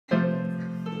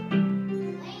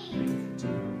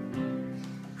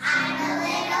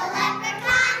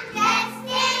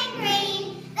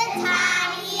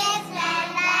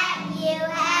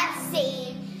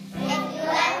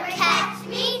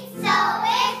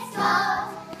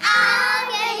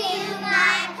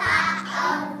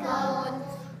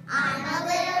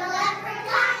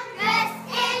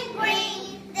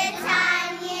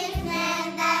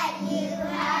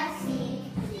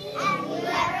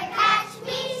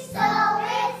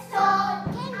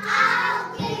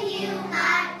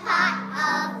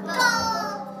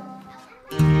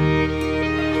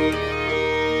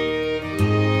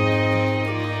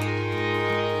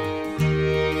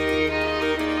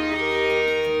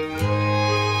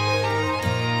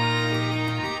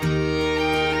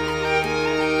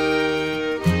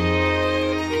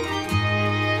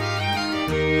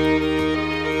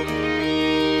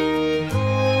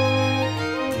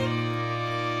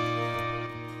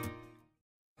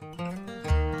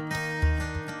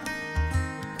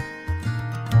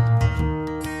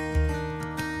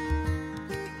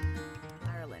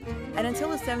and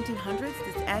until the 1700s,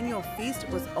 this annual feast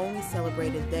was only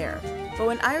celebrated there. But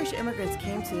when Irish immigrants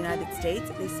came to the United States,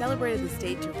 they celebrated this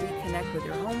date to reconnect with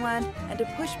their homeland and to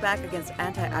push back against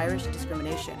anti-Irish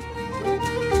discrimination.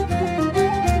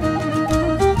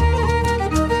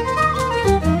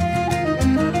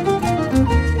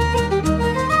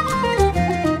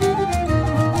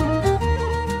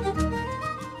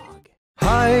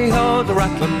 Hi-ho, the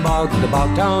Rattling Bog, the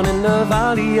bog down in the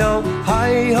valley-o.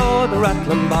 Hi-ho, the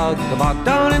Rattling Bog, the bog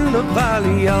down in the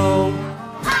valley-o.